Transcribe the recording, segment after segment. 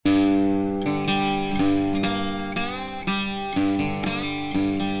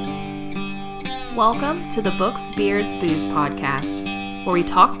Welcome to the Books, Beards, Booze podcast, where we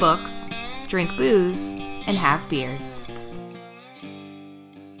talk books, drink booze, and have beards.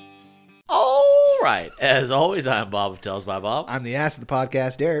 All right. As always, I'm Bob of Tales by Bob. I'm the ass of the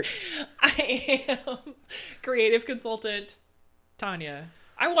podcast, Derek. I am creative consultant Tanya.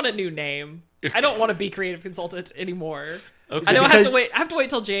 I want a new name. I don't want to be creative consultant anymore. Okay. I know I have to wait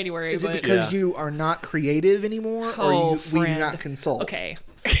till January. Is but... it because you are not creative anymore, or we do not consult? Okay.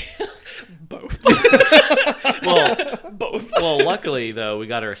 Both. Well, Both. well, luckily though, we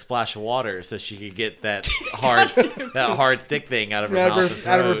got her a splash of water so she could get that hard, thick thing out of her Out mouth of and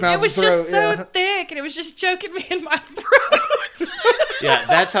her- out of her throat. mouth. It was throat, just so yeah. thick, and it was just choking me in my throat. Yeah,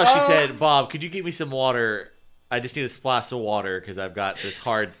 that's how she said, "Bob, could you get me some water? I just need a splash of water because I've got this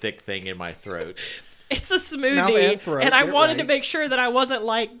hard, thick thing in my throat." It's a Mouth smoothie, and throat, and I get it wanted to right. make sure that I wasn't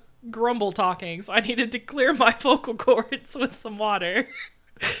like grumble talking, so I needed to clear my vocal cords with some water.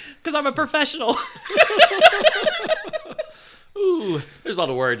 Because I'm a professional. Ooh, there's a lot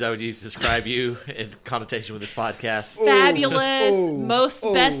of words I would use to describe you in connotation with this podcast. Fabulous, ooh, most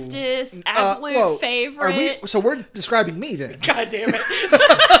ooh. bestest, absolute whoa. favorite. So we're describing me then. God damn it.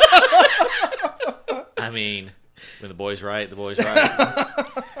 I mean, when the boy's right, the boy's right.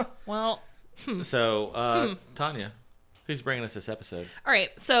 Well, So, Tanya, who's bringing us this episode? all right.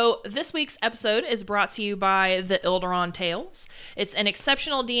 So this week's episode is brought to you by The Ilderon Tales. It's an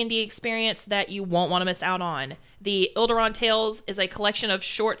exceptional D&D experience that you won't want to miss out on. The Ilderon Tales is a collection of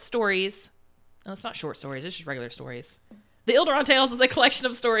short stories. No, it's not short stories. It's just regular stories. The Ilderon Tales is a collection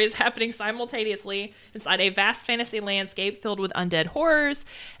of stories happening simultaneously inside a vast fantasy landscape filled with undead horrors,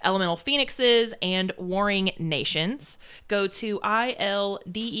 elemental phoenixes, and warring nations. Go to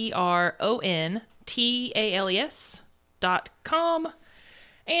ilderontales.com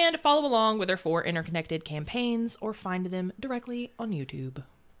and follow along with their 4 interconnected campaigns or find them directly on YouTube.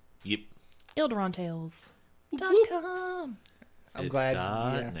 Yep. ilderontales.com. I'm It's glad.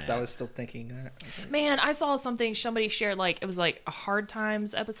 dot Yeah, 'cause net. I was still thinking that. Man, I saw something somebody shared, like, it was like a Hard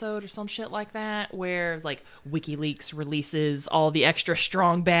Times episode or some shit like that, where it was like WikiLeaks releases all the extra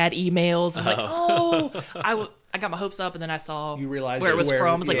strong bad emails. I'm like, I got my hopes up, and then I saw You realized where it was where-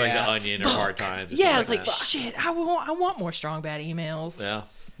 from. I was like, yeah. Like the Onion or Hard Times. or yeah, I was something like, that. shit, I want more strong bad emails. Yeah.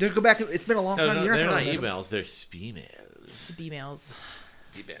 Just go back. It's been a long No, time. no, You're they're not gonna remember. emails. They're spemails.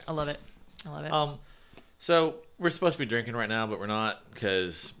 Emails. I love it. I love it. So we're supposed to be drinking right now, but we're not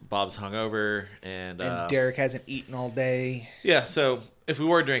because Bob's hungover and And Derek hasn't eaten all day. yeah. So if we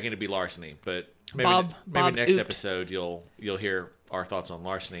were drinking, it'd be larceny. But maybe Bob next ooped. episode you'll hear our thoughts on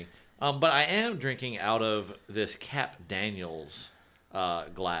larceny. But I am drinking out of this Cap Daniels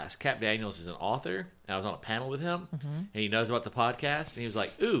glass. Cap Daniels is an author, and I was on a panel with him, and he knows about the podcast, and he was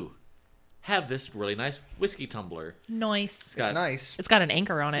like, "Ooh, have this really nice whiskey tumbler." Nice. It's got, It's nice. It's got an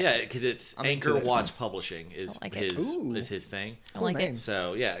anchor on it. Yeah, because it's I'm Anchor into it. Watch Publishing is I like it. Ooh. his thing. I like name. it.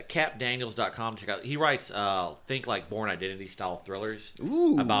 So yeah, capdaniels.com. Check out. He writes think like Born Identity style thrillers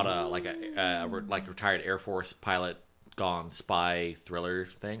Ooh. about like retired Air Force pilot gone spy thriller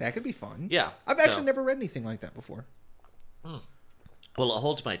thing. That could be fun. Yeah, I've so- actually never read anything like that before. Well, it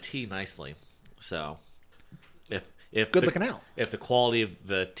holds my tea nicely. So if Good the, looking out. If the quality of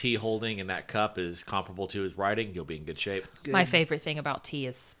the tea holding in that cup is comparable to his writing, you'll be in good shape. Good. My favorite thing about tea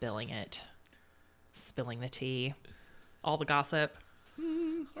is spilling it. Spilling the tea. All the gossip.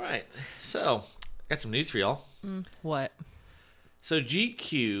 All right, so got some news for y'all. What? So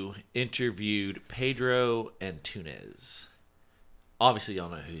GQ interviewed Pedro Antunes. Obviously, y'all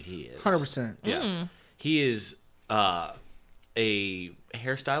know who he is. 100%. Yeah, he is a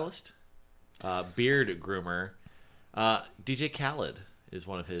hairstylist, beard groomer. DJ Khaled is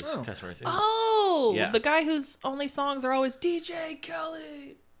one of his Oh. customers. Oh, Yeah. the guy whose only songs are always DJ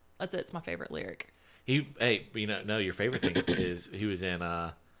Khaled. That's it. It's my favorite lyric. No, your favorite thing is he was in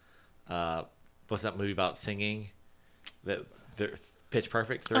what's that movie about singing? The Pitch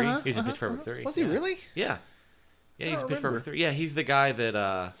Perfect 3. He's in Pitch Perfect 3. Was he really? Yeah. Yeah, he's don't in Pitch remember. Perfect 3. Yeah, he's the guy that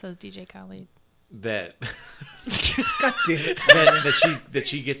It says DJ Khaled. that God damn it. that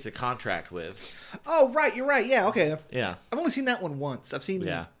she gets the contract with. Oh, right. You're right. Yeah. Okay. Yeah. I've only seen that one once. I've seen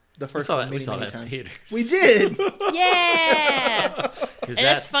Yeah. the We first saw one that, many, many in times. theaters. We did. Yeah. 'Cause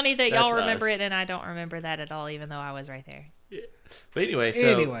And it's funny that y'all that's remember us. it and I don't remember that at all, even though I was right there. But anyway, so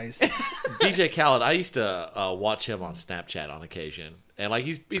Anyways, DJ Khaled, I used to watch him on Snapchat on occasion, and like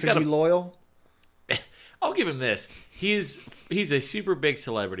he's because got you loyal. I'll give him this. He's a super big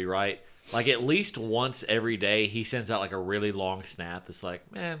celebrity, right? Like at least once every day, he sends out like a really long snap that's like,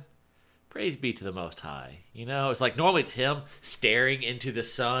 "Man, praise be to the Most High." You know, it's like normally it's him staring into the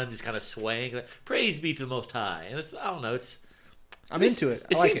sun, just kind of swaying. Like, praise be to the Most High, and it's I don't know, it's I'm into it. I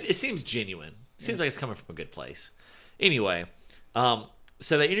It like seems it. it seems genuine. Seems like it's coming from a good place. Anyway,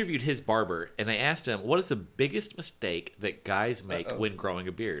 so they interviewed his barber, and they asked him, what is the biggest mistake that guys make when growing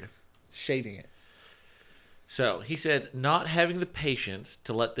a beard? Shaving it. So he said, not having the patience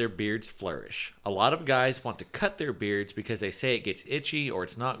to let their beards flourish. A lot of guys want to cut their beards because they say it gets itchy or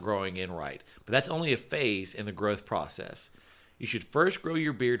it's not growing in right. But that's only a phase in the growth process. You should first grow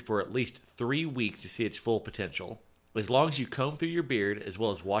your beard for at least 3 weeks to see its full potential. As long as you comb through your beard as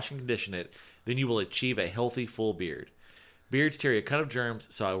well as wash and condition it, then you will achieve a healthy full beard. Beards carry a ton of germs,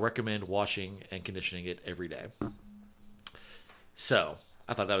 so I recommend washing and conditioning it every day. So,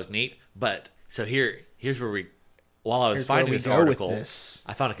 I thought that was neat. But, so here's where while I was finding this article,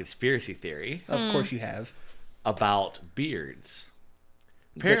 I found a conspiracy theory. Of course you have. About beards.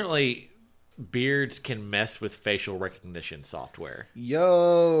 Apparently, beards can mess with facial recognition software.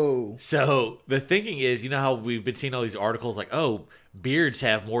 Yo. So the thinking is, you know how we've been seeing all these articles like, oh, beards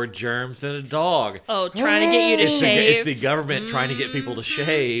have more germs than a dog. Oh, trying to get you to shave. It's the government trying to get people to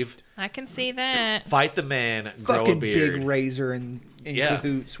shave. I can see that. Fight the man, grow Fucking a beard. big razor in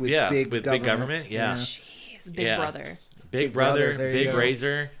cahoots with big government. Yeah. Jeez, Big Brother. Big brother, there you big go.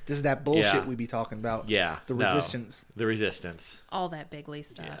 razor. This is that bullshit Yeah. we be talking about. Yeah. The no, resistance. The resistance. All that bigly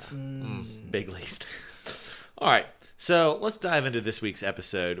stuff. Big least. All right. So let's dive into this week's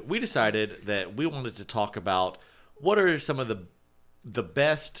episode. We decided that we wanted to talk about what are some of the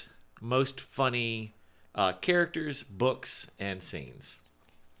best, most funny characters, books, and scenes.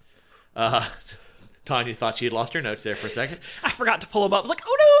 Tanya thought she had lost her notes there for a second. I forgot to pull them up. I was like,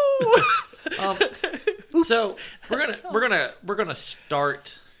 oh no. So we're gonna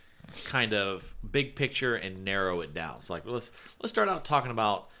start kind of big picture and narrow it down. So like let's start out talking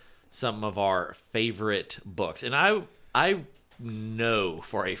about some of our favorite books. And I know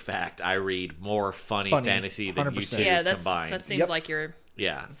for a fact I read more funny fantasy than 100%. you two combined. That seems Yep. like your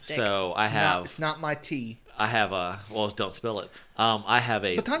stick. So I have It's not my tea. I have a don't spill it. I have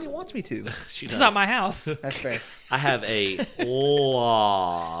a But Tanya wants me to. she It's does. not my house. That's fair. I have a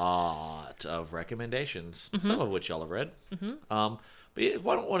lot of recommendations, some of which y'all have read. But yeah,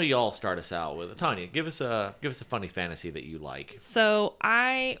 why don't one of y'all start us out with Tanya? Give us a funny fantasy that you like. So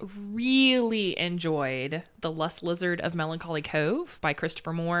I really enjoyed The Lust Lizard of Melancholy Cove by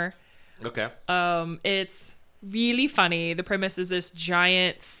Christopher Moore. Okay. It's really funny. The premise is this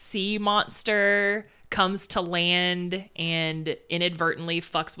giant sea monster comes to land and inadvertently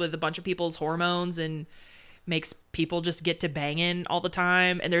fucks with a bunch of people's hormones and makes people just get to banging all the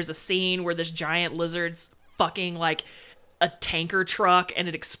time. And there's a scene where this giant lizard's fucking like a tanker truck and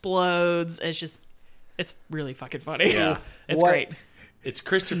it explodes. And it's really fucking funny. Yeah. It's What? great. It's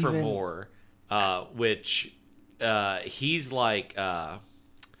Christopher Even- Moore, which he's like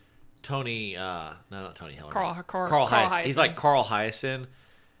Tony. No, not Tony Hiller. Carl Hyacin. Hyacin. He's like Carl Hyacin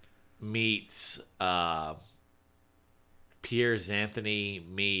meets Pierre Xanthony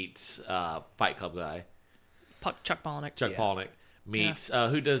meets Fight Club guy. Chuck Palahniuk. Chuck Palahniuk meets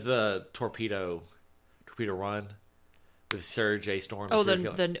who does the torpedo run with Serge A. Storm. Oh,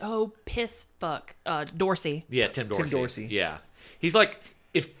 serial killer. piss fuck. Dorsey. Yeah, Tim Dorsey. Dorsey. Yeah, he's like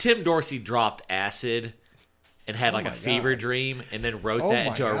if Tim Dorsey dropped acid and had like a my fever God. dream and then wrote Oh that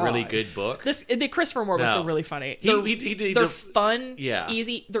my into a really God. good book. The Christopher Moore books No. are really funny. He did They're the- fun, Yeah.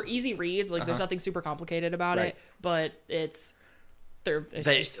 easy. They're easy reads. Like there's nothing super complicated about Right. it, but it's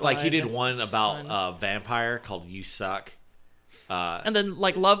just like he fun. did one It's just about fun. a vampire called You Suck. And then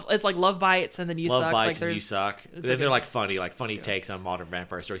like love. It's like Love Bites, and then You Love Suck. Bites like and there's You Suck. it's They're a good- like funny takes on modern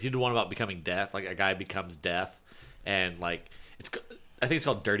vampire stories. He did one about becoming death, like a guy becomes death, and like I think it's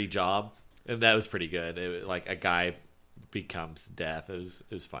called Dirty Job, and that was pretty good. Like a guy becomes death. It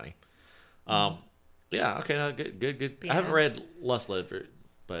was funny. Yeah. Okay. No, good. I haven't Yeah. read Lust Lizard,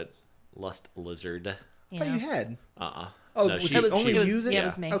 but Lust Lizard. I thought you had. No, Oh, was she- it only it was, you that? yeah, it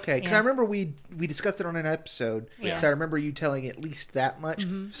was me. Okay, because Yeah. I remember we discussed it on an episode. Yeah. So I remember you telling at least that much.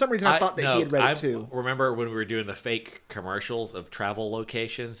 For some reason, I thought that he had read it too. Remember when we were doing the fake commercials of travel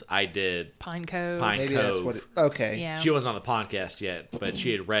locations? I did. Pine Cove. Pine- Maybe that's what it. Okay. Yeah. She wasn't on the podcast yet, but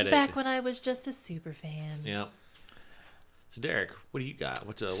she had read it. Back when I was just a super fan. Yeah. So Derek, what do you got?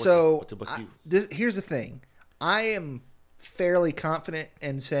 What's a book Here's the thing. I am fairly confident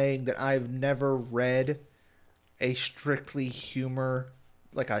in saying that I've never read a strictly humor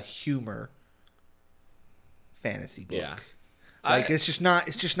fantasy book. Yeah. It's just not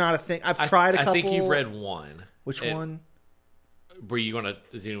a thing. I've tried a couple. I think you've read one. Which And one?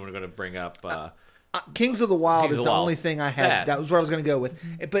 Is anyone gonna bring up? Kings of the Wild Kings is of the the Wild. only thing I had. That was what I was going to go with.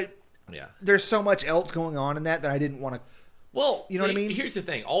 But Yeah. there's so much else going on in that I didn't want to Well, You know what I mean? Here's the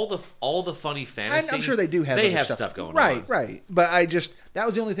thing: all the funny fantasy. I'm sure they do have. They other have stuff going on. Right. But that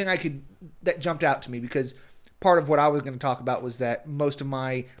was the only thing that jumped out to me, because part of what I was going to talk about was that most of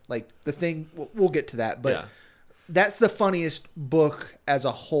my the thing. We'll get to that, but. Yeah. That's the funniest book as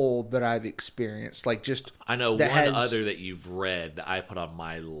a whole that I've experienced. I know that one other that you've read that I put on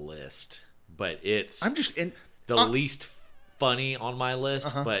my list, but it's I'm just in the least funny on my list.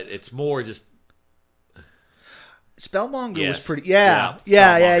 But it's more just Spellmonger was pretty. Spellmonger.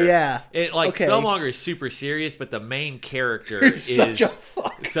 Yeah. Okay. Spellmonger is super serious, but the main character is such a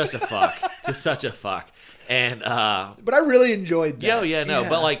fuck. Such a fuck. Just such a fuck. And but I really enjoyed that.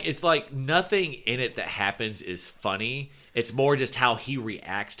 But it's like nothing in it that happens is funny. It's more just how he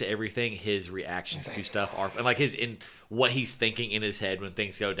reacts to everything. His reactions to stuff are, and what he's thinking in his head when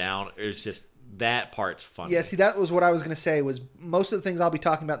things go down. It's just that part's funny. Yeah, see, that was what I was going to say. Was most of the things I'll be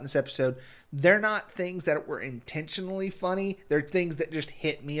talking about in this episode, they're not things that were intentionally funny. They're things that just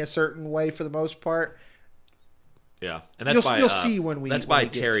hit me a certain way for the most part. Yeah, and that's you'll see when we. That's when by we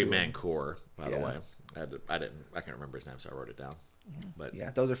get Terry to Mancour, by the Yeah. way. I can't remember his name, so I wrote it down. But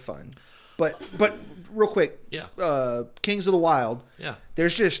Yeah, those are fun. But real quick, Yeah. Kings of the Wild. Yeah.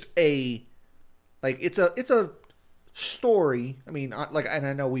 There's just it's a story. I mean, and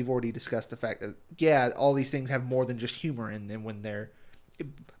I know we've already discussed the fact that all these things have more than just humor in them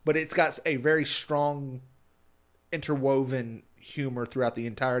but it's got a very strong interwoven humor throughout the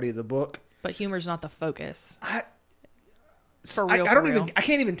entirety of the book. But humor's not the focus. I For don't real. I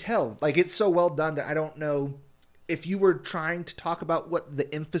can't even tell. It's so well done that I don't know if you were trying to talk about what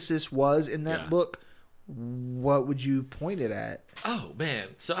the emphasis was in that book. What would you point it at? Oh man!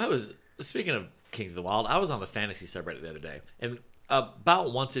 So I was speaking of Kings of the Wild. I was on the fantasy subreddit the other day, and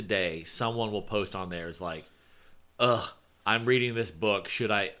about once a day, someone will post on there is like, "Ugh, I'm reading this book.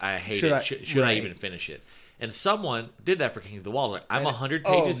 Should I? I hate it. Should I even finish it?" And someone did that for Kings of the Wild. Like, I'm 100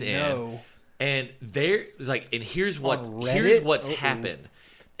 pages in. And there's and here's what's happened.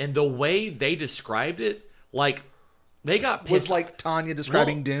 And the way they described it, they got pissed. Was like Tanya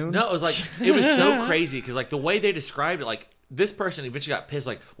describing Dune? No, it was it was so crazy because the way they described it, this person eventually got pissed.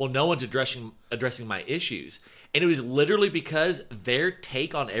 Well, no one's addressing my issues, and it was literally because their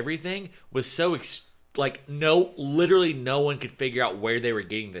take on everything was so literally no one could figure out where they were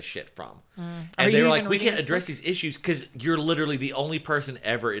getting this shit from. And they were like, we can't address these issues because you're literally the only person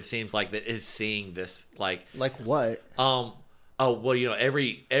ever, it seems like, that is seeing this. Like what?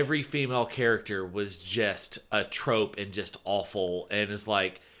 Every female character was just a trope and just awful, and it's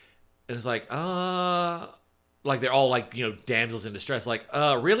they're all damsels in distress.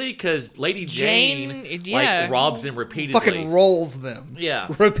 Really? Because Lady Jane robs them repeatedly, fucking rolls them. Yeah,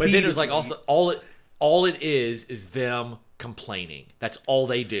 repeatedly. But then it was also all it is them complaining. That's all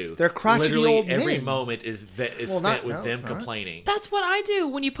they do. They're crotchety Literally old every men. moment is spent with them complaining. That's what I do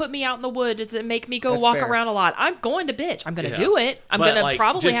when you put me out in the woods. Does it make me go That's walk fair. around a lot? I'm going to bitch. I'm going to do it. I'm going to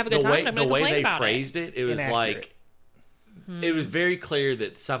probably have a good time. And I'm going to complain about the way they phrased it was Inaccurate. it was very clear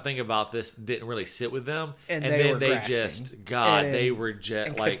that something about this didn't really sit with them. And then they were they grasping. just, they were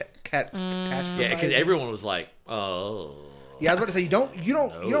just because everyone was like, oh. Yeah, I was about to say you don't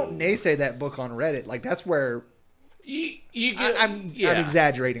naysay that book on Reddit. That's where I'm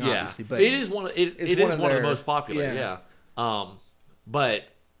exaggerating, obviously, but it is one of the most popular. Yeah. But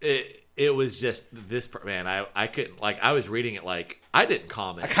it was just this man. I couldn't I was reading it I didn't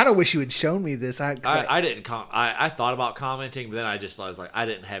comment. I kind of wish you had shown me this. I didn't. I thought about commenting, but then I was like, I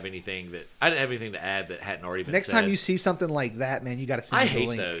didn't have anything to add that hadn't already been. Next said. time you see something like that, man, you got to send me the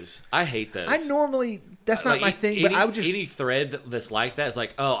link. I hate those. I normally that's not my thing, but I would just any thread that's like that is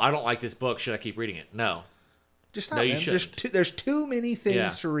oh, I don't like this book. Should I keep reading it? No. Just not. No, you man. shouldn't. There's too many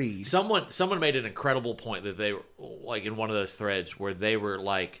things to read. Someone made an incredible point that they were in one of those threads where they were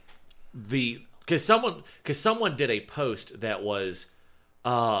because someone did a post that was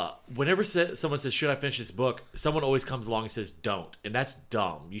whenever someone says, should I finish this book, someone always comes along and says, don't, and that's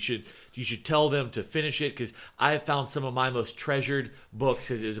dumb. You should tell them to finish it, because I have found some of my most treasured books,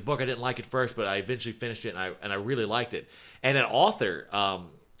 because it was a book I didn't like at first, but I eventually finished it, and I really liked it. And an author,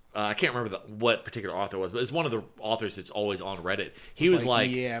 I can't remember what particular author it was, but it's one of the authors that's always on Reddit. He was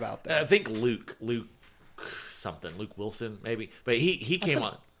yeah, about that. I think Luke Wilson maybe, but he came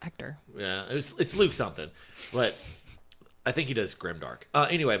on. Actor. Yeah, it's Luke something, but I think he does Grimdark.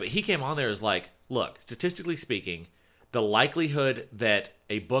 Anyway, but he came on there as look, statistically speaking, the likelihood that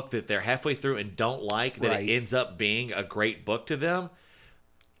a book that they're halfway through and don't like, that it ends up being a great book to them,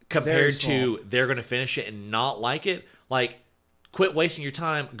 compared to they're going to finish it and not like it, quit wasting your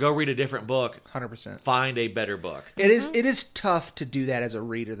time. Go read a different book. 100%. Find a better book. It is tough to do that as a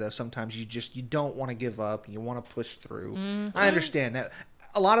reader, though. Sometimes you don't want to give up. You want to push through. I understand that.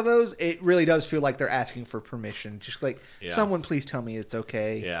 A lot of those, it really does feel like they're asking for permission. Just like, someone please tell me it's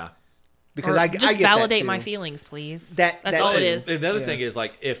okay. Yeah. Because Or I just get validate that my too. feelings, please. That's all it too. is. Another Yeah. thing is,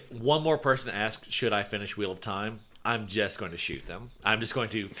 like, if one more person asks, should I finish Wheel of Time? I'm just going to shoot them. I'm just going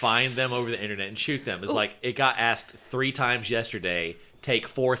to find them over the internet and shoot them. It's like, it got asked 3 times yesterday. Take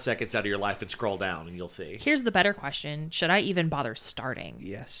 4 seconds out of your life and scroll down, and you'll see. Here's the better question: should I even bother starting?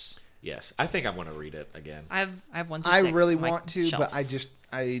 Yes. Yes, I think I'm going to read it again. I have 1 through I 6 really on my want to, but shelves.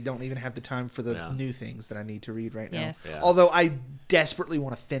 I don't even have the time for the Yeah. new things that I need to read right now. Yes. Yeah. Although I desperately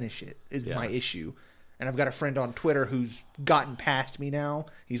want to finish it is Yeah. my issue. And I've got a friend on Twitter who's gotten past me now.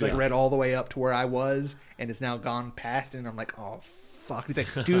 He's like Yeah. read all the way up to where I was and has now gone past it. And I'm like, oh, fuck. He's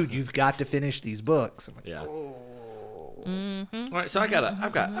like, dude, you've got to finish these books. I'm like, Yeah. oh. All right, so I've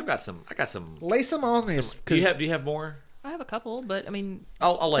got some. Lay some on this. Do you have more? I have a couple, but I mean,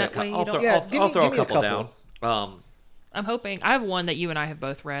 I'll lay That way you I'll don't- throw, Yeah, I'll, give I'll me- throw give a me a couple couple. down. I'm hoping I have one that you and I have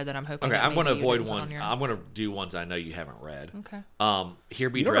both read that I'm hoping. Okay, that I'm going to maybe you avoid didn't put on ones. your- I'm going to do ones I know you haven't read. Okay. Here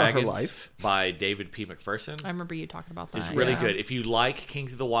Be You don't know her Dragons life. by David P. McPherson. I remember you talking about that. It's really Yeah. good. If you like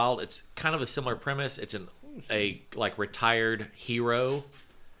Kings of the Wild, it's kind of a similar premise. It's a like retired hero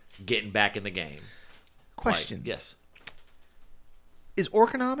getting back in the game. Question. Like, yes. Is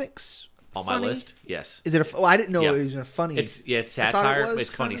Orconomics On my funny? list, yes. Is it I didn't know Yeah. it was a funny. It's I thought satire. it was It's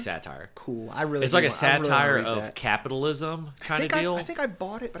funny kinda satire. cool. I really. It's like do a want- I really wanna satire read of that. capitalism kind of deal. I think I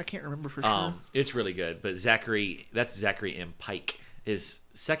bought it, but I can't remember for sure. It's really good. But that's Zachary M. Pike. His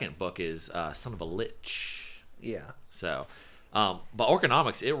second book is Son of a Lich. Yeah. So, but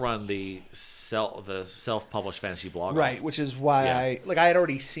Orconomics, it run the self-published fantasy blog. Right, which is why Yeah. I had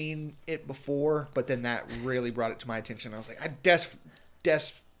already seen it before, but then that really brought it to my attention. I was like, I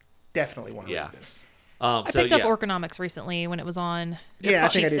definitely want to Yeah. read this. I picked up Orconomics recently when it was on Yeah, I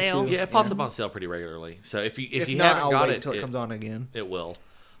think I cheap did sale. too. Yeah, it pops up on sale pretty regularly. So if you If you not, haven't I'll got wait it, until it comes on again. it will.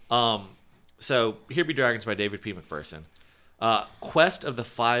 So Here Be Dragons by David P. McPherson. Quest of the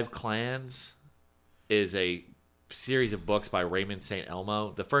Five Clans is a series of books by Raymond St.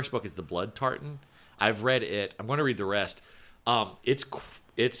 Elmo. The first book is The Blood Tartan. I've read it. I'm going to read the rest.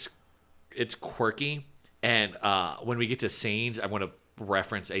 It's quirky, and when we get to scenes, I'm going to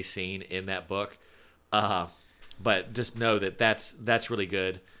reference a scene in that book. But just know that that's really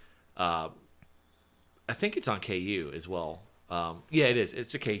good. I think it's on KU as well. Yeah, it is.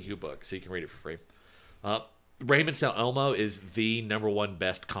 It's a KU book, so you can read it for free. Raymond St. Elmo is the #1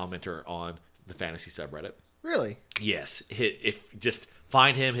 best commenter on the fantasy subreddit. Really? Yes, if just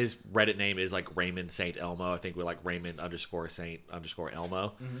find him. His Reddit name is like Raymond St. Elmo. I think we're like Raymond_Saint_Elmo.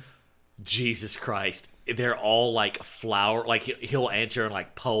 Mm-hmm. Jesus Christ, they're all like like he'll answer in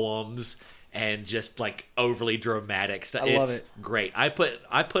like poems and just like overly dramatic stuff. I love It's it. great. I put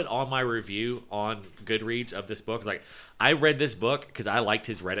on my review on Goodreads of this book. Like, I read this book because I liked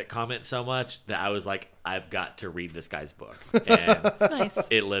his Reddit comment so much that I was like, I've got to read this guy's book, and Nice.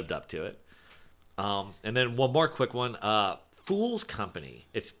 it lived up to it. And then one more quick one. Fool's Company.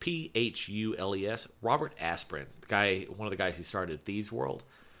 It's Phules. Robert Asprin, one of the guys who started Thieves World.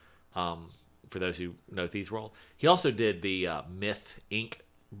 For those who know Thieves World, he also did the Myth Inc.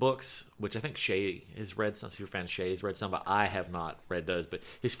 books, which I think Shay has read some. Super fan Shay has read some, but I have not read those. But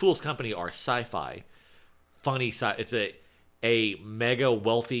his Fool's Company are sci-fi, funny. It's a mega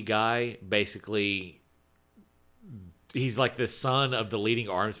wealthy guy. Basically, he's like the son of the leading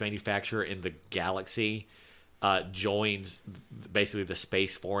arms manufacturer in the galaxy. Joins basically the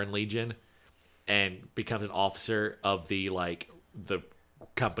Space Foreign Legion and becomes an officer of the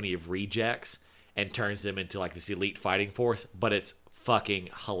company of rejects and turns them into like this elite fighting force. But it's fucking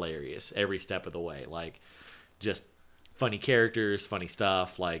hilarious every step of the way. Like, just funny characters, funny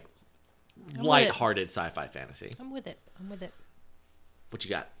stuff, like lighthearted sci-fi fantasy. I'm with it. What you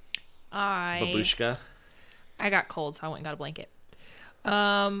got? I Babushka? got cold, so I went and got a blanket.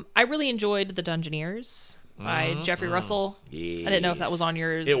 I really enjoyed The Dungeoneers by Jeffrey Russell. I didn't know if that was on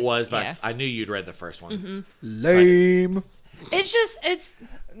yours. It was, but Yeah. I knew you'd read the first one. Lame. It's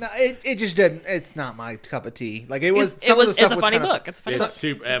No, it just didn't. It's not my cup of tea. Like it was. It's- Some it of the was- stuff it's a was funny kinda- book. It's a funny It's book.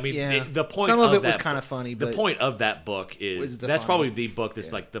 super. I mean, Yeah. the point. Some of it that was book- kinda funny, The but- point of that book is Was the that's funny. probably the book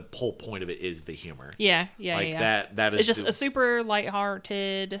that's like the whole point of it is the humor. yeah. That is It's just the- a super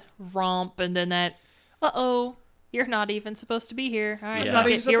lighthearted romp, and then that, you're not even supposed to be here. All right, Yeah. Not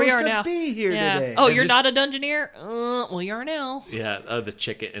even here we are supposed to now. be here Yeah. today. Oh, And you're just- not a Dungeoneer? Well, you are now. Yeah, the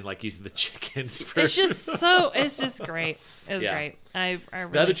chicken and like using the chickens. For, It's just great. It was Yeah. great. I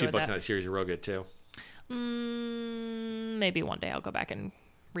really the other two enjoyed books that. in that series are real good too. maybe one day I'll go back and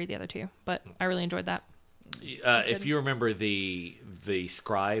read the other two. But I really enjoyed that. If you remember the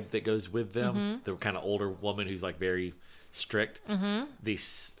scribe that goes with them, the kind of older woman who's like very strict, the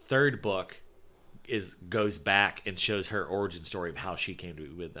third book goes back and shows her origin story of how she came to be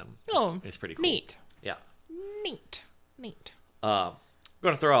with them. It's pretty cool. Neat. Yeah. Neat. I'm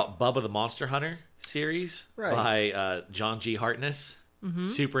going to throw out Bubba the Monster Hunter series by John G. Hartness.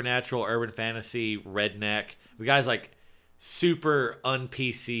 Supernatural, urban fantasy, redneck. The guy's like super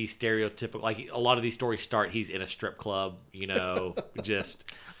un-PC, stereotypical. Like a lot of these stories start, he's in a strip club,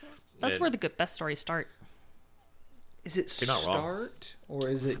 That's where the best stories start. Is it You're not wrong. start or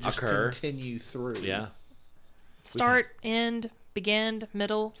is it just Occur. continue through? Yeah. Start, end, begin,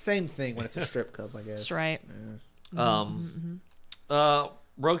 middle. Same thing when it's a strip club, I guess. That's right.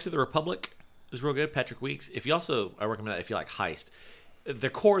 Rogues of the Republic is real good. Patrick Weeks. I recommend that if you like heist.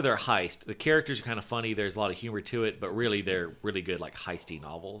 The core of their heist, the characters are kind of funny. There's a lot of humor to it, but really they're really good like heisty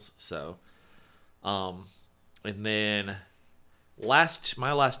novels. So, and then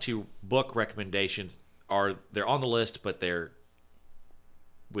my last two book recommendations they're on the list, but they're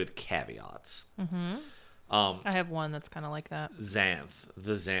with caveats. I have one that's kind of like that. The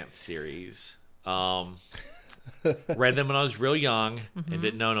Xanth series. Read them when I was real young and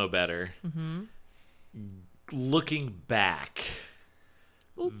didn't know no better. Looking back,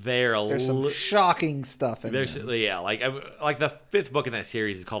 There's some shocking stuff in there. Yeah, like the fifth book in that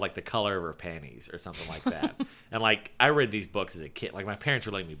series is called like The Color of Her Panties or something like that. And like I read these books as a kid. Like my parents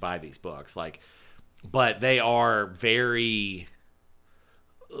were letting me buy these books. But they are very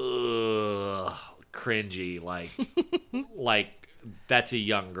cringy. Like that's a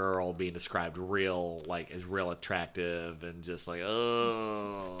young girl being described as real attractive and just like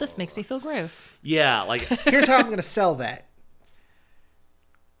This makes me feel gross. Yeah, like Here's how I'm going to sell that.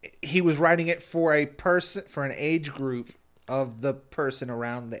 He was writing it for an age group of the person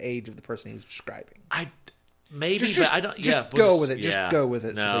around the age of the person he was describing. but I don't. Go with it. Just go with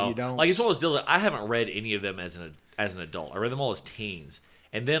it, No. so that you don't. Like it's one of those deals. I haven't read any of them as an adult. I read them all as teens,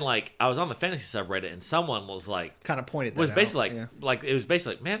 and then like I was on the fantasy subreddit, and someone was like, kind of pointed. Was that basically out. like it was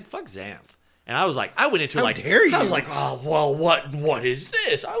basically like, man, fuck Xanth. And I was like, I went into it How like, dare you? I was like, oh well, what is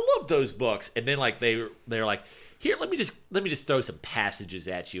this? I love those books. And then like they're like, here, let me just throw some passages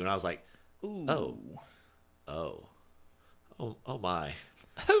at you. And I was like, oh my.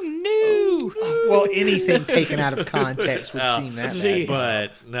 Oh no! Well, anything taken out of context would seem that Jeez.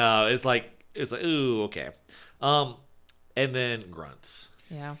 bad. But no, it's like ooh, okay. And then Grunts.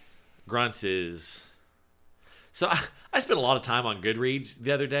 Yeah. Grunts is so I spent a lot of time on Goodreads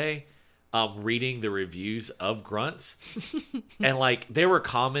the other day reading the reviews of Grunts. And like there were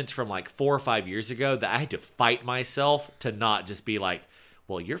comments from like 4 or 5 years ago that I had to fight myself to not just be like,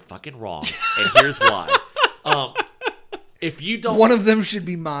 well, you're fucking wrong and here's why. If you don't, One of them should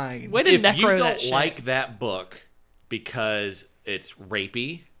be mine. Way to if necro you that don't shit. like that book because it's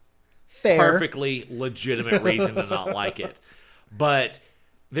rapey, Fair. perfectly legitimate reason to not like it. But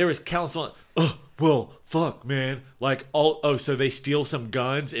there was countless well, fuck, man. Like, so they steal some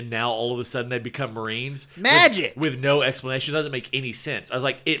guns and now all of a sudden they become Marines? Magic! With no explanation. It doesn't make any sense. I was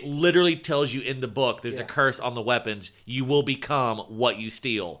like, it literally tells you in the book, there's a Yeah. curse on the weapons. You will become what you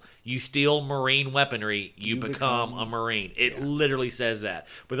steal. You steal Marine weaponry, you become a Marine. It literally says that.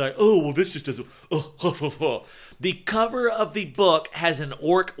 But they're like, oh, well, this just doesn't... The cover of the book has an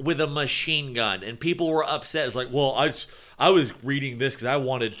orc with a machine gun, and people were upset. It's like, well, I was reading this because I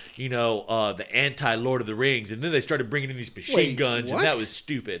wanted, the anti-Lord of the Rings, and then they started bringing in these machine guns, what? and that was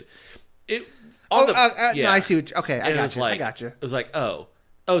stupid. No, I see what. Okay, I And it got was you. like, I got you. It was like, oh,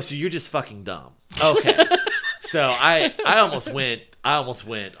 so you're just fucking dumb. Okay. So I almost went.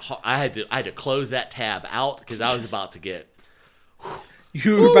 I had to close that tab out because I was about to get.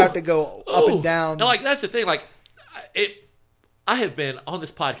 You were about to go up and down. No, like that's the thing. Like I have been on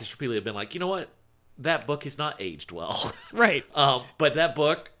this podcast repeatedly. I've been like, you know what? That book is not aged well. Right. But that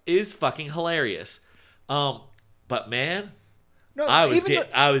book is fucking hilarious. But man, No, I was even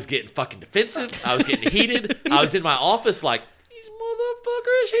getting fucking defensive. I was getting heated. I was in my office like, these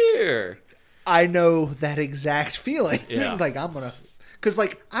motherfuckers here. I know that exact feeling. Yeah. Like because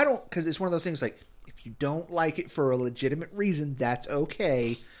it's one of those things like if you don't like it for a legitimate reason, that's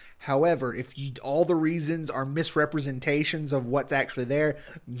okay. However, if all the reasons are misrepresentations of what's actually there,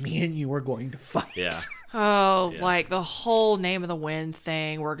 me and you are going to fight. Yeah. Oh, like the whole Name of the Wind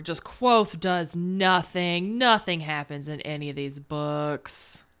thing where just Quoth does nothing. Nothing happens in any of these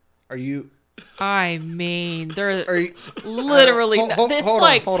books. Are you? I mean, they're Are you? literally... Hold it's on,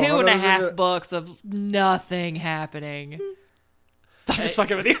 like hold on, two hold and a on. half books of nothing happening. I'm just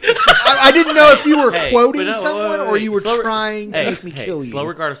fucking with you. I didn't know if you were Hey, quoting but no, someone wait, or you were slow- trying to Hey, make me hey, kill you. Slow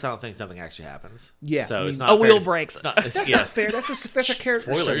regard of silent things, something actually happens. Yeah, So I it's mean- not A wheel fair. breaks. It's not, it's, That's yeah, not fair. That's a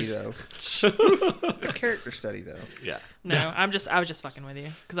character Spoilers. study, though. A character study, though. yeah. No, I was just fucking with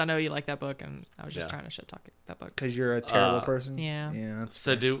you because I know you like that book, and I was just Yeah. trying to shit talk that book. Because you're a terrible person. Yeah. Yeah. That's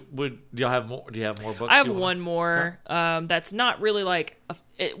So do y'all have more? Do you have more books? I have you wanna- one more. That's not really like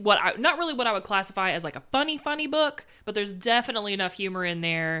not really what I would classify as like a funny book, but there's definitely enough humor in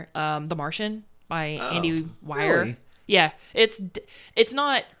there. The Martian by Andy Weir. Really? Yeah, it's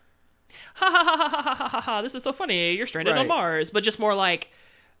not ha ha ha ha ha ha ha ha. This is so funny. You're stranded on Right. Mars, but just more like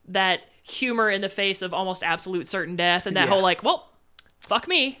that humor in the face of almost absolute certain death, and that Yeah. whole like, well, fuck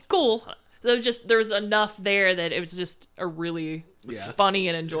me, cool. There's enough there that it was just a really Yeah. funny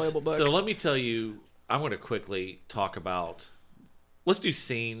and enjoyable book. So let me tell you, I'm going to quickly talk about. Let's do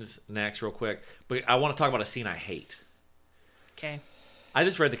scenes next, real quick. But I want to talk about a scene I hate. Okay. I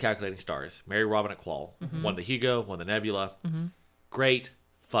just read The Calculating Stars. Mary Robinette Quall won the Hugo, won the Nebula. Great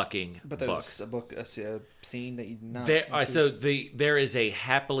fucking But book. there's a scene that you not. There, all right, into. so there is a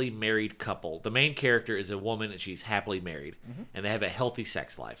happily married couple. The main character is a woman, and she's happily married, and they have a healthy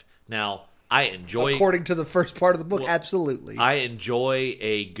sex life. Now, I enjoy. according to the first part of the book, Well, absolutely. I enjoy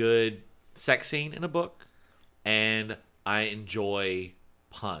a good sex scene in a book, and I enjoy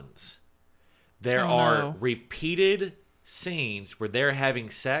puns. There Oh, are no. repeated scenes where they're having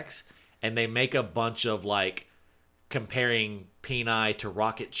sex, and they make a bunch of like comparing peni to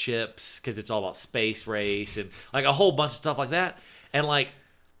rocket ships because it's all about space race and like a whole bunch of stuff like that. And like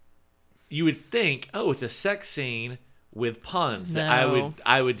you would think, oh, it's a sex scene with puns. No.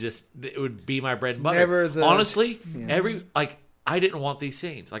 I would just, it would be my bread and butter. Never the- Honestly, I didn't want these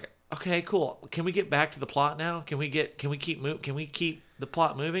scenes. Like, okay, cool. Can we get back to the plot now? Can we keep the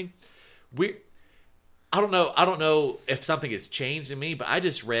plot moving? I don't know if something has changed in me, but I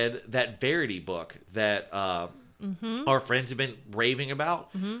just read that Verity book that our friends have been raving about.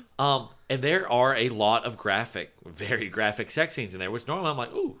 And there are a lot of very graphic sex scenes in there, which normally I'm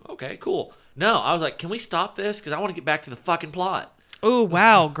like, ooh, okay, cool. No, I was like, can we stop this? Because I want to get back to the fucking plot. Oh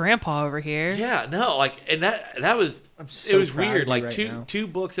wow, Grandpa over here. Yeah, no, like, and that was, so it was proud of weird. you Like right now. two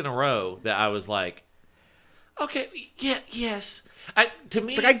books in a row that I was like, okay, yeah, yes. To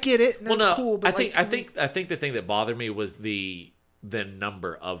me, like I get it. And well, that's no, cool. But I think like, I think the thing that bothered me was the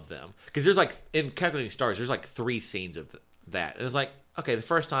number of them, because there's like in Calculating Stars, there's like 3 scenes of that, and it's like, okay, the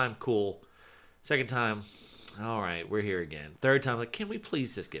first time, cool. Second time, all right, we're here again. Third time, like, can we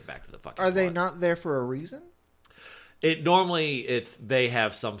please just get back to the fucking? are they plot? not there for a reason? It normally they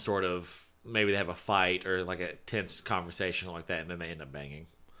have some sort of, maybe they have a fight or like a tense conversation like that, and then they end up banging.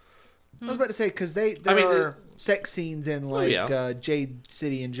 I was about to say because there I mean, are sex scenes in like yeah. Jade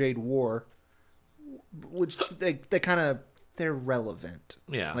City and Jade War, which they kind of they're relevant.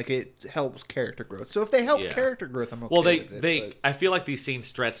 Yeah. like it helps character growth. So if they help Yeah. character growth, I'm okay Well, with it. they but- I feel like these scenes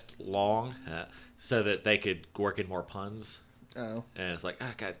stretched long so that they could work in more puns, oh, and it's like,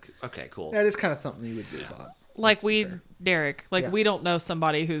 oh, God, okay, cool. that is kind of something you would do, Bob. Like Derek, like Yeah. we don't know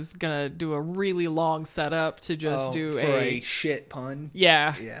somebody who's gonna do a really long setup to just do for a shit pun.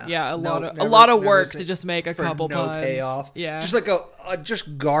 yeah, Yeah, a No, lot of never- a lot of never work seen- to just make a for couple no puns. payoff. Yeah, just like a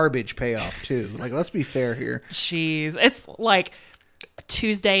just garbage payoff too. Like let's be fair here. jeez, it's like a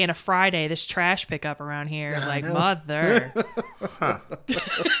Tuesday and a Friday. This trash pickup around here, I like know. mother.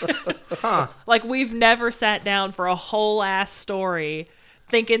 Like we've never sat down for a whole ass story,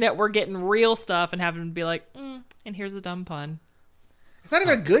 thinking that we're getting real stuff and having to be like, and here's a dumb pun. It's not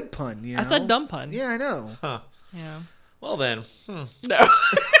even a good pun. You know? I said dumb pun. Yeah, I know. Yeah. Well then, No.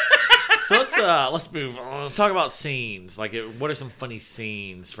 so let's move on. Let's talk about scenes. Like, what are some funny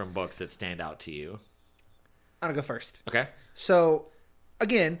scenes from books that stand out to you? I'm gonna go first. Okay. So,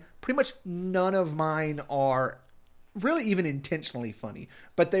 again, pretty much none of mine are really even intentionally funny,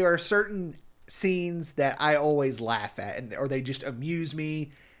 but there are certain scenes that I always laugh at, or they just amuse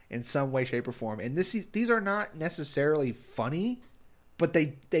me in some way, shape, or form. And these are not necessarily funny, but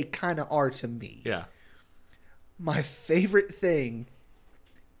they kind of are to me. Yeah. My favorite thing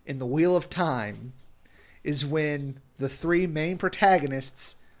in The Wheel of Time is when the 3 main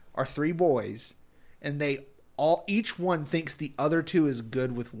protagonists are 3 boys, and each one thinks the other 2 is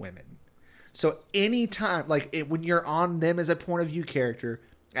good with women. So anytime, when you're on them as a point of view character,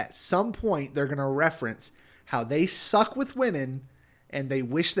 at some point they're going to reference how they suck with women and they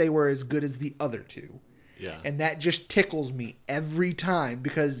wish they were as good as the other 2. Yeah. And that just tickles me every time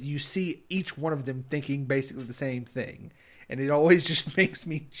because you see each one of them thinking basically the same thing. And it always just makes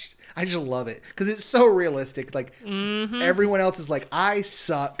me, I just love it because it's so realistic. Like everyone else is like, I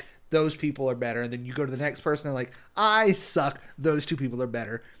suck. those people are better. And then you go to the next person, they're like, I suck. Those two people are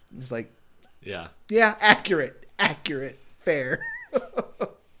better. And it's like, Yeah. yeah, accurate, fair.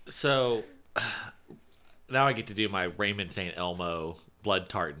 So now I get to do my Raymond St. Elmo blood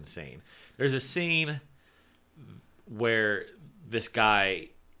tartan scene. There's a scene where this guy,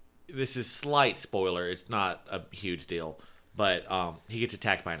 this is slight spoiler, it's not a huge deal, but he gets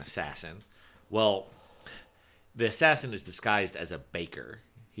attacked by an assassin. Well, the assassin is disguised as a baker.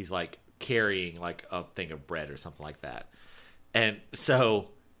 He's like carrying like a thing of bread or something like that. And so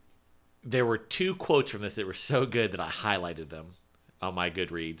there were 2 quotes from this that were so good that I highlighted them on my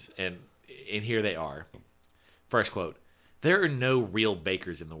Goodreads, and here they are. First quote: "There are no real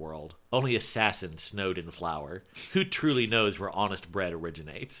bakers in the world, only assassins snowed in flour. Who truly knows where honest bread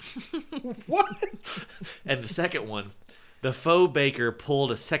originates?" What? And the second one: "The faux baker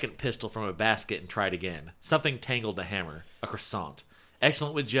pulled a second pistol from a basket and tried again. Something tangled the hammer. A croissant.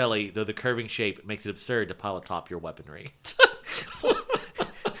 Excellent with jelly, though the curving shape makes it absurd to pile atop your weaponry."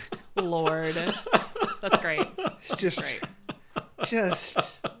 Lord. That's great. Just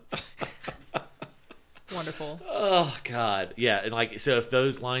Wonderful. Oh God, yeah, and like, so if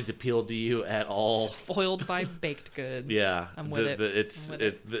those lines appeal to you at all, Foiled by baked goods. yeah, I'm with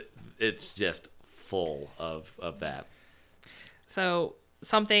it. it's just full of that. So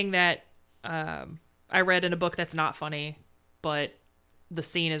something that I read in a book that's not funny, but the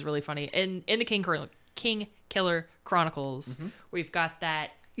scene is really funny. In the King Killer Chronicles, we've got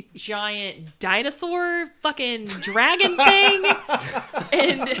that giant dinosaur fucking dragon thing,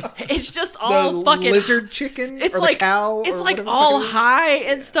 and it's just all the fucking lizard chicken. It's or like the cow. it's or like whatever the all fuck it is. high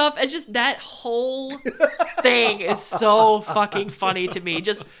and stuff. It's just that whole thing is so fucking funny to me.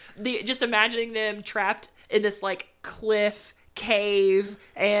 Just imagining them trapped in this like cliff cave,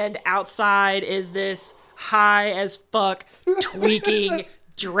 and outside is this high as fuck tweaking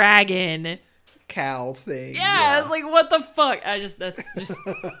dragon. Cow thing. Yeah, it's like, what the fuck? That's just.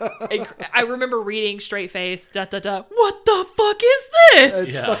 I remember reading straight face. What the fuck is this?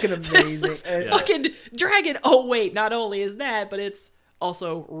 It's fucking amazing. This And- fucking dragon. Oh wait, not only is that, but it's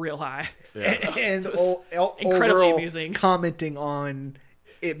also real high. and incredibly old girl amusing. commenting on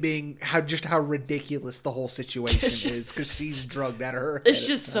it being how ridiculous the whole situation It's is just- because she's drugged out of her. It's head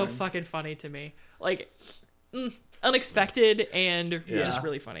just at so the time. fucking funny to me. Like unexpected and just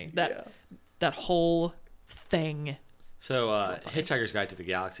really funny. That whole thing. So, Hitchhiker's Guide to the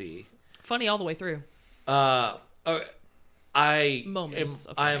Galaxy. Funny all the way through. I'm Moments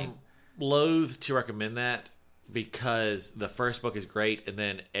of funny. loath to recommend that because the first book is great, and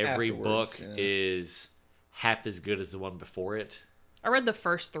then every Afterwards, book yeah. is half as good as the one before it. I read the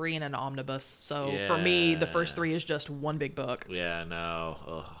first 3 in an omnibus, so for me, the first 3 is just one big book. Yeah,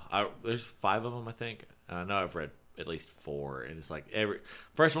 no. There's 5 of them, I think. And I know I've read at least 4, and it's like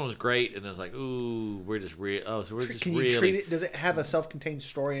first one was great, and then it's like, ooh, we're just Can you treat it? Does it have a self-contained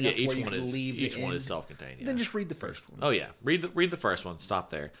story enough where you can leave each the one end? is self-contained. Yeah. Then just read the first one. Oh yeah, read the first one. Stop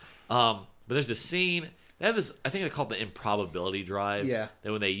there. But there's a scene they have this. I think they call it the improbability drive. Yeah.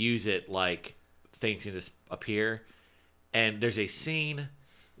 That when they use it, like things can just appear. And there's a scene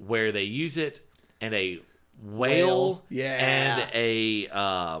where they use it, and a whale, Yeah. and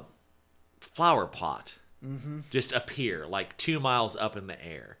a flower pot just appear like 2 miles up in the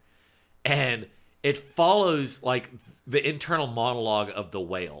air, and it follows like the internal monologue of the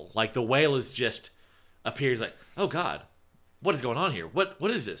whale. Like the whale is just appears like, oh God, what is going on here? What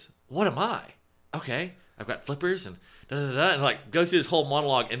is this? What am I? Okay, I've got flippers and da da da, and like goes through this whole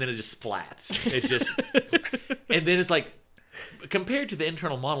monologue, and then it just splats. It's just, and then it's like compared to the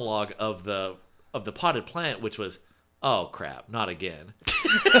internal monologue of the potted plant, which was, oh crap, not again.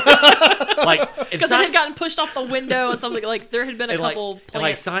 Like Because it had gotten pushed off the window and something, like there had been a couple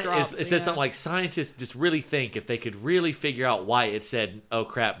plants dropped. it said something like scientists just really think if they could really figure out why it said, oh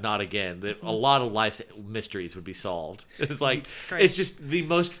crap, not again, that a lot of life's mysteries would be solved. It's like great. it's just the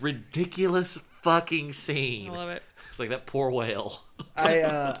most ridiculous fucking scene. I love it. It's like that poor whale.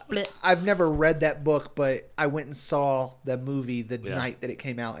 Blech. I've never read that book, but I went and saw the movie the Yeah. night that it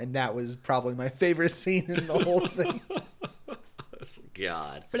came out, and that was probably my favorite scene in the whole thing.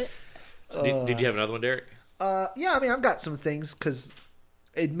 God. Blech. Did you have another one, Derek? Yeah, I mean, I've got some things because,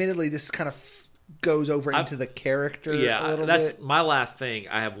 admittedly, this kind of goes over into the character a Yeah, little that's bit. my last thing.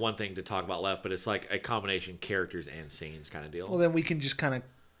 I have one thing to talk about left, but it's like a combination characters and scenes kind of deal. Well, then we can just kind of.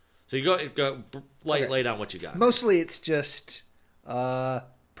 So you go lay down what you got. Mostly, it's just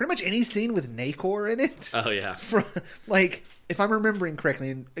pretty much any scene with Nacor in it. Oh yeah. Like, if I'm remembering correctly,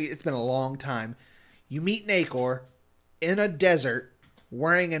 and it's been a long time, you meet Nacor in a desert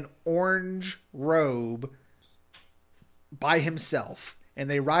wearing an orange robe by himself. And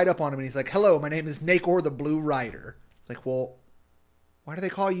they ride up on him, and he's like, "Hello, my name is Nakor the Blue Rider." It's like, well, why do they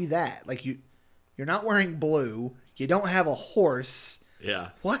call you that? Like, you're not wearing blue. You don't have a horse. Yeah.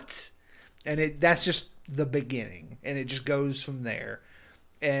 What? And that's just the beginning, and it just goes from there.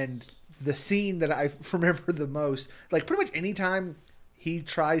 And the scene that I remember the most, like pretty much anytime he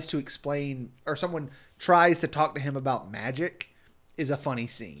tries to explain or someone tries to talk to him about magic, is a funny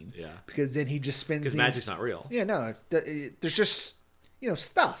scene. Yeah. Because then he just spends Because magic's not real. Yeah, no. There's just,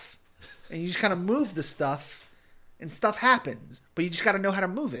 stuff. And you just kind of move the stuff, and stuff happens. But you just got to know how to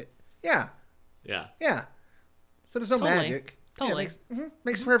move it. Yeah. Yeah. Yeah. So there's no Totally. magic. Totally. Yeah,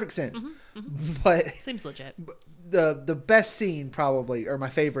 makes perfect sense. But Seems legit. the best scene probably, or my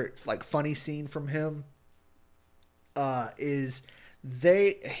favorite like funny scene from him, is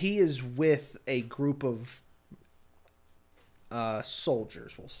he is with a group of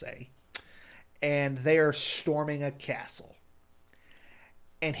soldiers, we'll say, and they are storming a castle,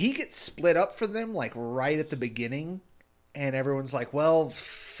 and he gets split up for them like right at the beginning, and everyone's like, well,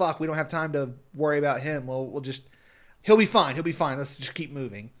 fuck, we don't have time to worry about him. He'll be fine. Let's just keep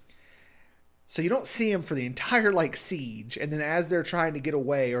moving. So you don't see him for the entire like siege, and then as they're trying to get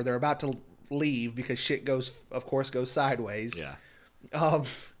away or they're about to leave because shit goes sideways. Yeah.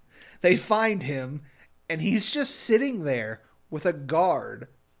 They find him, and he's just sitting there with a guard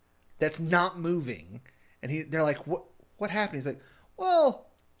that's not moving, and they're like, "What happened?" He's like, "Well,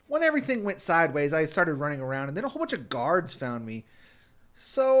 when everything went sideways, I started running around, and then a whole bunch of guards found me,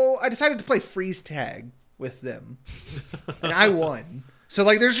 so I decided to play freeze tag with them, and I won." So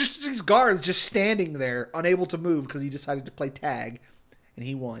like, there's just these guards just standing there, unable to move because he decided to play tag, and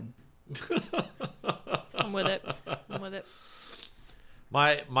he won. I'm with it.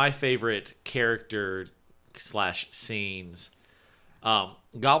 My favorite character / scenes,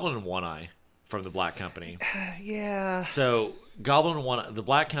 Goblin and One Eye from the Black Company. Yeah. So Goblin and One Eye, the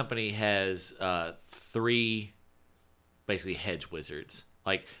Black Company has 3 basically hedge wizards.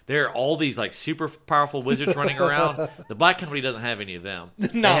 Like, there are all these like super powerful wizards running around. The Black Company doesn't have any of them.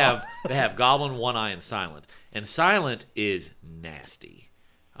 No. They have Goblin, One Eye, and Silent. And Silent is nasty.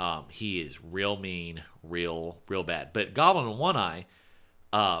 He is real mean, real bad. But Goblin and One Eye,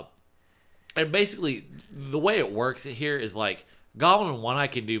 and basically the way it works here is like Goblin and One Eye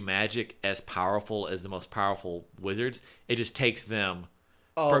can do magic as powerful as the most powerful wizards. It just takes them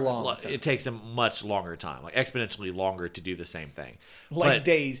it takes them much longer time, like exponentially longer to do the same thing. Like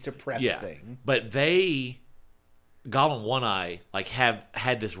days to prep thing. But Goblin One Eye like have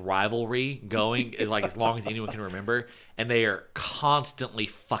had this rivalry going like as long as anyone can remember, and they are constantly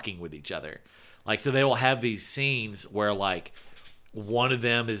fucking with each other. Like, so they will have these scenes where like one of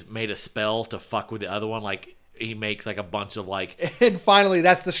them has made a spell to fuck with the other one, like he makes like a bunch of like, and finally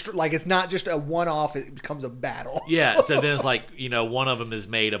that's it's not just a one-off, it becomes a battle. Yeah, so then it's like, one of them has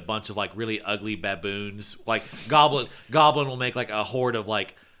made a bunch of like really ugly baboons. Like Goblin will make like a horde of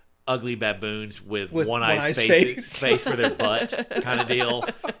like ugly baboons with One Eye's face for their butt kind of deal.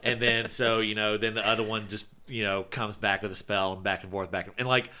 And then so, then the other one just, comes back with a spell and back and forth and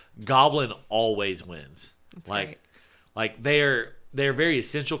like Goblin always wins. That's like right. like they're very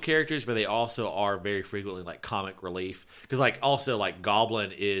essential characters, but they also are very frequently like comic relief. Because like also like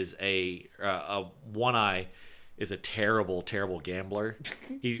Goblin is a One Eye is a terrible gambler.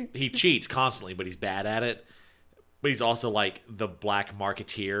 He cheats constantly, but he's bad at it. But he's also like the black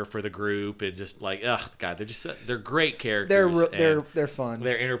marketeer for the group, and just like, ugh, God, they're great characters. They're fun.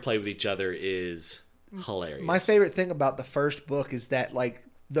 Their interplay with each other is hilarious. My favorite thing about the first book is that like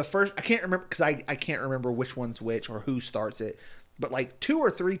I can't remember because I can't remember which one's which or who starts it. But like 2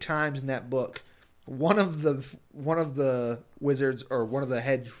 or 3 times in that book, one of the wizards or one of the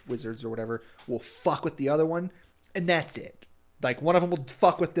hedge wizards or whatever will fuck with the other one, and that's it. Like one of them will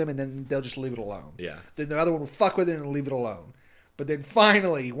fuck with them, and then they'll just leave it alone. Yeah. Then the other one will fuck with it and leave it alone. But then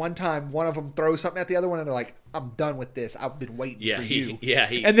finally, one time, one of them throws something at the other one, and they're like, "I'm done with this. I've been waiting for you."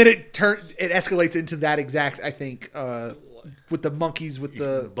 And then it escalates into that exact, I think, with the monkeys with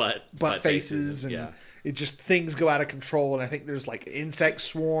the butt faces and. Yeah. It just, things go out of control, and I think there's like insect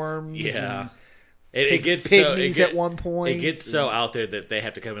swarms. Yeah. And it gets pygmies at one point. It gets so out there that they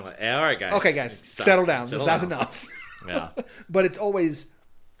have to come in like, hey, all right, guys. Okay, guys, stop. settle down. That's enough. Yeah. But it's always,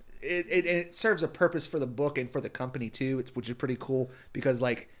 it serves a purpose for the book and for the company too, which is pretty cool because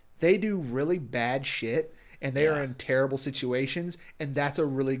like they do really bad shit and they are in terrible situations, and that's a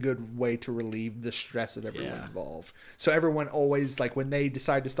really good way to relieve the stress of everyone involved. So everyone always, like when they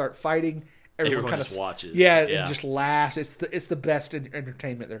decide to start fighting, everyone kind just watches. And just laughs. It's the best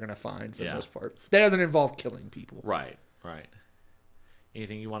entertainment they're going to find for the most part. That doesn't involve killing people. Right.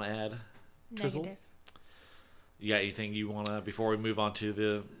 Anything you want to add, Twizzle? Negative. You got anything you want to, before we move on to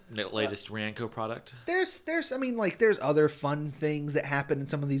the latest Rienko product? There's there's other fun things that happen in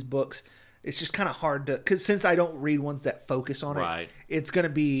some of these books. It's just kind of hard to, because since I don't read ones that focus on Right. it, it's going to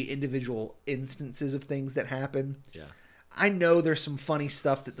be individual instances of things that happen. Yeah. I know there's some funny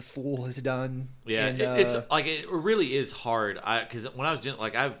stuff that the Fool has done. Yeah, and, it's like, it really is hard. Because when I was doing,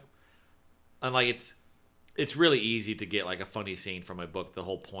 like, it's really easy to get like a funny scene from a book. The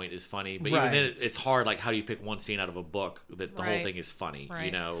whole point is funny, but even Right. then, it's hard. Like, how do you pick one scene out of a book that the whole Right. thing is funny? You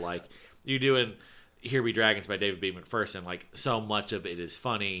Right. know, like you doing "Here Be Dragons" by David B. McPherson. Like, so much of it is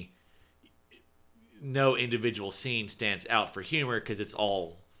funny. No individual scene stands out for humor because it's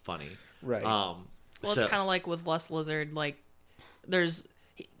all funny. Right. Well, So- it's kind of like with Lust Lizard. Like, there's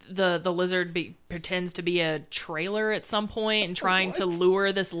the lizard pretends to be a trailer at some point and trying to What?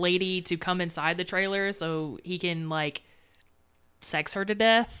 lure this lady to come inside the trailer so he can like sex her to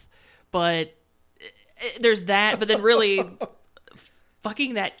death. But there's that. But then really,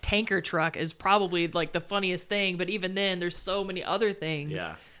 fucking that tanker truck is probably like the funniest thing. But even then, there's so many other things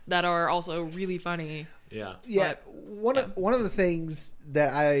Yeah. that are also really funny. yeah. Yeah, one of the things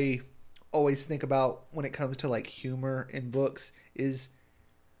that I always think about when it comes to like humor in books is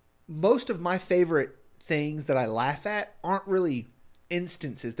most of my favorite things that I laugh at aren't really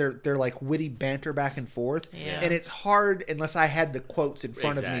instances. They're like witty banter back and forth, Yeah. and it's hard unless I had the quotes in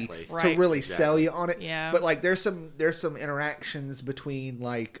front of Exactly. me to Right. really Exactly. sell you on it. Yeah. But like there's some interactions between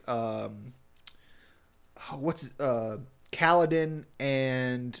like Kaladin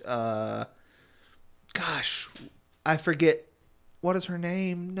and gosh, I forget what is her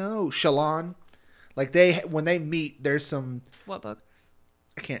name. No, Shallan. Like when they meet, there's some What book?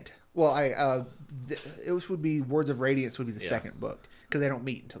 I can't. Well, would be Words of Radiance would be the Yeah. second book because they don't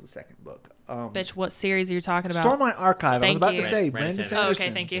meet until the second book. Bitch, what series are you talking about? Stormlight Archive. I was Thank about you. to say Brandon Brandon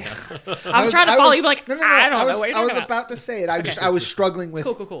Sanderson. Sanderson. Oh, okay, thank you. I'm trying to follow you, but like, No, I don't know what you're I was talking about. about to say it. I was struggling with.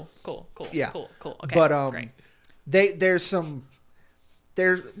 Cool. Yeah. Cool. Okay, But great.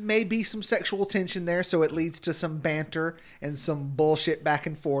 there may be some sexual tension there, so it leads to some banter and some bullshit back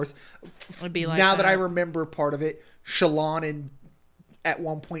and forth. It'd be like now that I remember part of it, Shallan at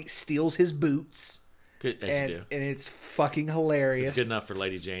one point steals his boots, Good, as and you do. it's fucking hilarious. It's good enough for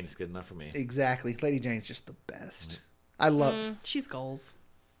Lady Jane. It's good enough for me. Exactly, Lady Jane's just the best. I love. She's goals.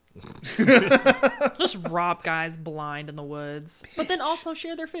 Just rob guys blind in the woods, but then also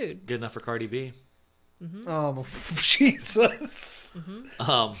share their food. Good enough for Cardi B. Jesus.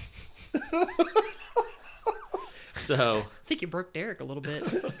 So I think you broke Derek a little bit.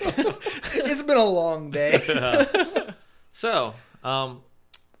 It's been a long day.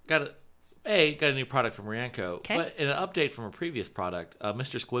 got a new product from Rienko. Okay. But in an update from a previous product,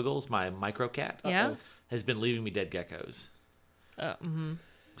 Mr. Squiggles, my micro cat, Yeah. has been leaving me dead geckos.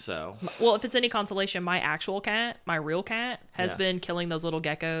 So Well, if it's any consolation, my actual cat, my real cat, has Yeah. been killing those little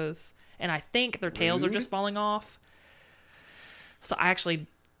geckos, and I think their tails are Rude. just falling off. So I actually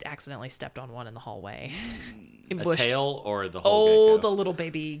accidentally stepped on one in the hallway. a Ambushed. tail or the whole Oh, gecko? the little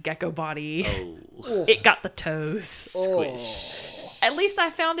baby gecko body. Oh, It got the toes. squish. At least I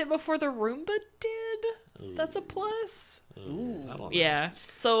found it before the Roomba did. That's a plus. I don't know. Yeah.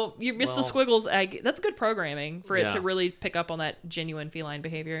 So you missed the Well- squiggles egg. That's good programming for it Yeah. to really pick up on that genuine feline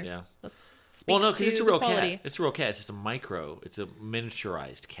behavior. Yeah. That's Well, no, speaks because it's a to the real quality. cat. It's a real cat. It's just a micro. It's a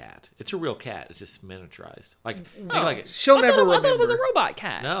miniaturized cat. It's a real cat. It's just miniaturized. Think like it. She'll I never thought, remember. I thought it was a robot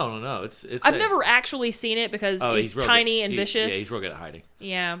cat. No. It's. I've never actually seen it because he's real tiny good. and vicious. Yeah, he's real good at hiding.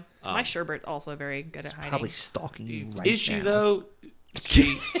 Yeah. My Sherbert's also very good at hiding. Probably stalking you right Is she now. though?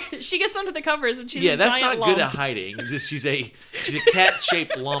 She, She gets under the covers and she's yeah, a that's giant not lump. good at hiding. Just she's a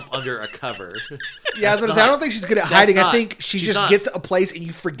cat-shaped lump under a cover. Yeah, I was going to say, I don't think she's good at That's hiding. I not- think she she's just not- gets a place and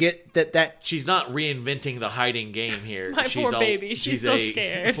you forget that She's not reinventing the hiding game here. My she's poor baby. She's so a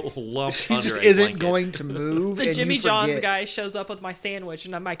scared. lump she under just a isn't blanket. going to move. The and Jimmy you John's forget. guy shows up with my sandwich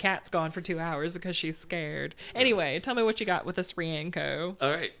and my cat's gone for 2 hours because she's scared. Anyway, tell me what you got with this Rienko.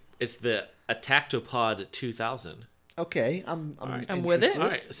 All right, it's the Attactopod 2000. Okay, I'm with it. interested. All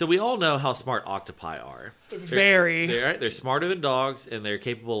right, so we all know how smart octopi are. Very. They're smarter than dogs, and they're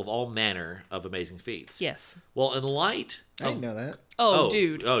capable of all manner of amazing feats. Yes. Well, in light I didn't know that. Oh,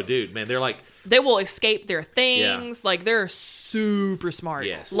 dude. Man, they're like They will escape their things. Like, they're super smart.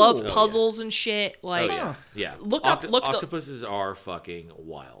 Yes. Love Oh, yeah. puzzles and shit. Like, yeah. Look up- Octopuses are fucking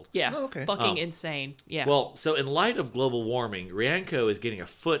wild. yeah. Oh, okay. Fucking insane. Yeah. Well, so in light of global warming, Rienko is getting a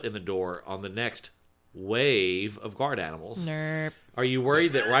foot in the door on the next wave of guard animals. Nerp. Are you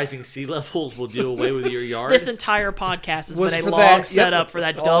worried that rising sea levels will do away with your yard? This entire podcast has Was been a for long that- setup yep. for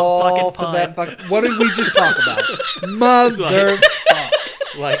that dumb All fucking for pun. that what did we just talk about? Mother.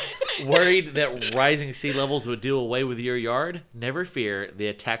 like Worried that rising sea levels would do away with your yard? Never fear,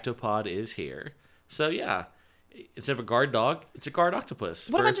 the Attactopod is here. So yeah, instead of a guard dog, it's a guard octopus.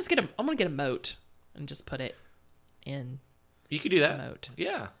 What if I just get I'm gonna get a moat and just put it in. You could do that. Moat.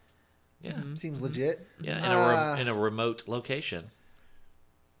 Yeah. Yeah. Seems legit. Yeah, in a remote location.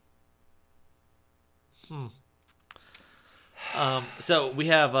 So we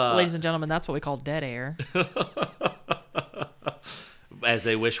have Ladies and gentlemen, that's what we call dead air. as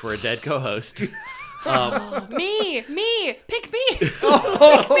they wish for a dead co-host. me, pick me.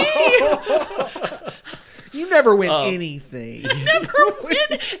 You never win anything. Never win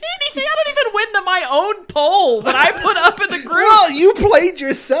anything. I don't even win my own poll that I put up in the group. Well, you played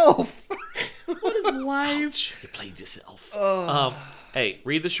yourself. What is life? You played yourself. Hey,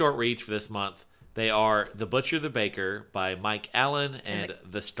 read the short reads for this month. They are The Butcher, the Baker by Mike Allen and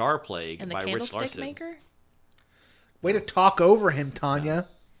The Star Plague And the by Rich Candlestick Larson. Maker? Way to talk over him, Tanya.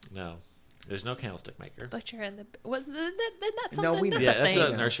 No, there's no Candlestick Maker. Butcher and the... That's something? No, we know. That's Yeah, a that's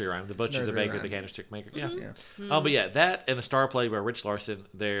thing. a nursery rhyme. The Butcher, the nursery Baker, rhyme. the Candlestick Maker. Yeah. Yeah. But yeah, that and The Star Plague by Rich Larson.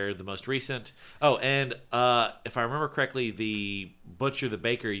 They're the most recent. Oh, and if I remember correctly, The Butcher, the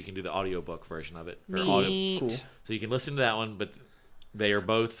Baker, you can do the audiobook version of it. Neat. Cool. So you can listen to that one, but they are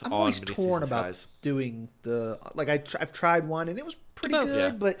both I'm on always Beneath torn Seasons about Skies. doing the I've tried one and it was pretty both.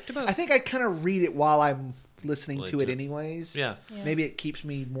 good, Yeah. but Do both. I think I kind of read it while I'm listening Like to it to- anyways. Yeah. Yeah. Maybe it keeps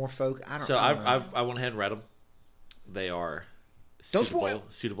me more focused. I don't. So I don't know. I went ahead and read them. They are Don't spoil.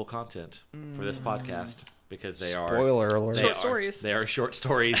 suitable content for this podcast because they are Spoiler alert. they Short are- stories. They are short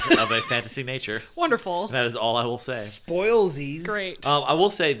stories of a fantasy nature. Wonderful. That is all I will say. Spoilsies. Great. I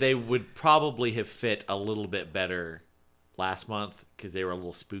will say they would probably have fit a little bit better last month because they were a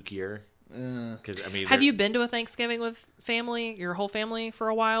little spookier. Because I mean, Have you been to a Thanksgiving with family, your whole family, for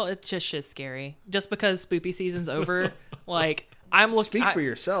a while? It's just scary. Just because spoopy season's over, like I'm looking. Speak for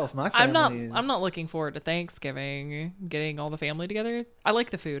yourself. My family. I'm not looking forward to Thanksgiving. Getting all the family together. I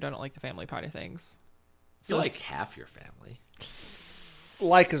like the food. I don't like the family party things. you like half your family?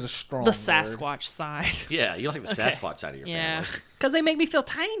 Like is a strong. the word. Sasquatch side. Yeah, you like the Okay. Sasquatch side of your Yeah, family. because they make me feel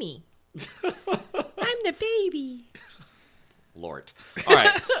tiny. I'm the baby. Lord. All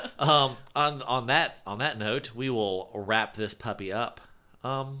right. On that note, we will wrap this puppy up.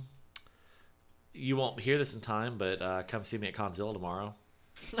 You won't hear this in time, but come see me at Conzilla tomorrow.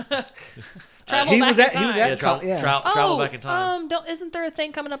 Travel He back was in at. He time. was Yeah, at. travel back in time. Isn't there a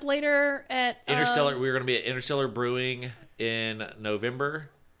thing coming up later at Interstellar. We're going to be at Interstellar Brewing in November,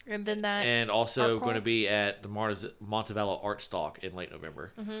 and then that and also Art going to Crawl? be at the Montevallo Art Stalk in late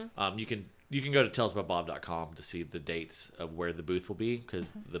November. You can go to tellsbybob.com to see the dates of where the booth will be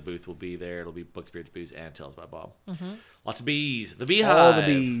because the booth will be there. It'll be Books, Beards, Booze, and Tales by Bob. Lots of bees. The beehive. All the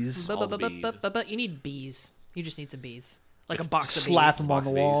bees. All the bees. But you need bees. You just need some bees, like a box of Slap bees. them on Box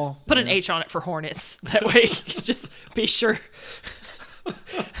the of bees. wall. Put an H on it for hornets. That way, you can just be sure.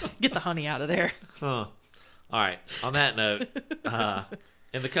 Get the honey out of there. Huh. All right. On that note,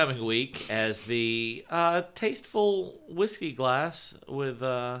 in the coming week, as the tasteful whiskey glass with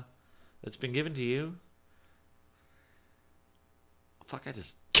that's been given to you. Fuck!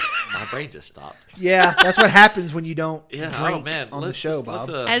 My brain just stopped. Yeah, that's what happens when you don't Yeah. drink Oh man. on the Let's show, just let Bob.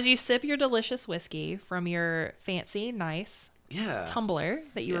 the- As you sip your delicious whiskey from your fancy, nice yeah. tumbler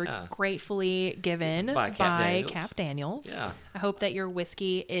that you Yeah. were gratefully given By by Cap Cap, Daniels. Daniels. Yeah. I hope that your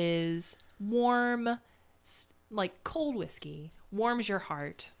whiskey is warm, like cold whiskey, warms your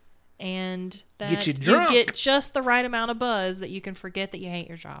heart, and that Get you drunk. get just the right amount of buzz that you can forget that you hate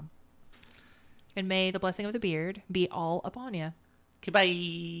your job. And may the blessing of the beard be all upon you.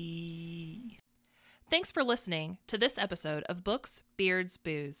 Goodbye. Thanks for listening to this episode of Books, Beards,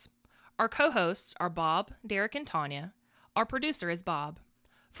 Booze. Our co-hosts are Bob, Derek, and Tanya. Our producer is Bob.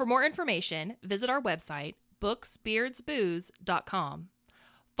 For more information, visit our website, booksbeardsbooze.com.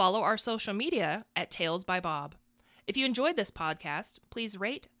 Follow our social media at Tales by Bob. If you enjoyed this podcast, please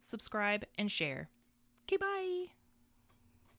rate, subscribe, and share. Okay, bye.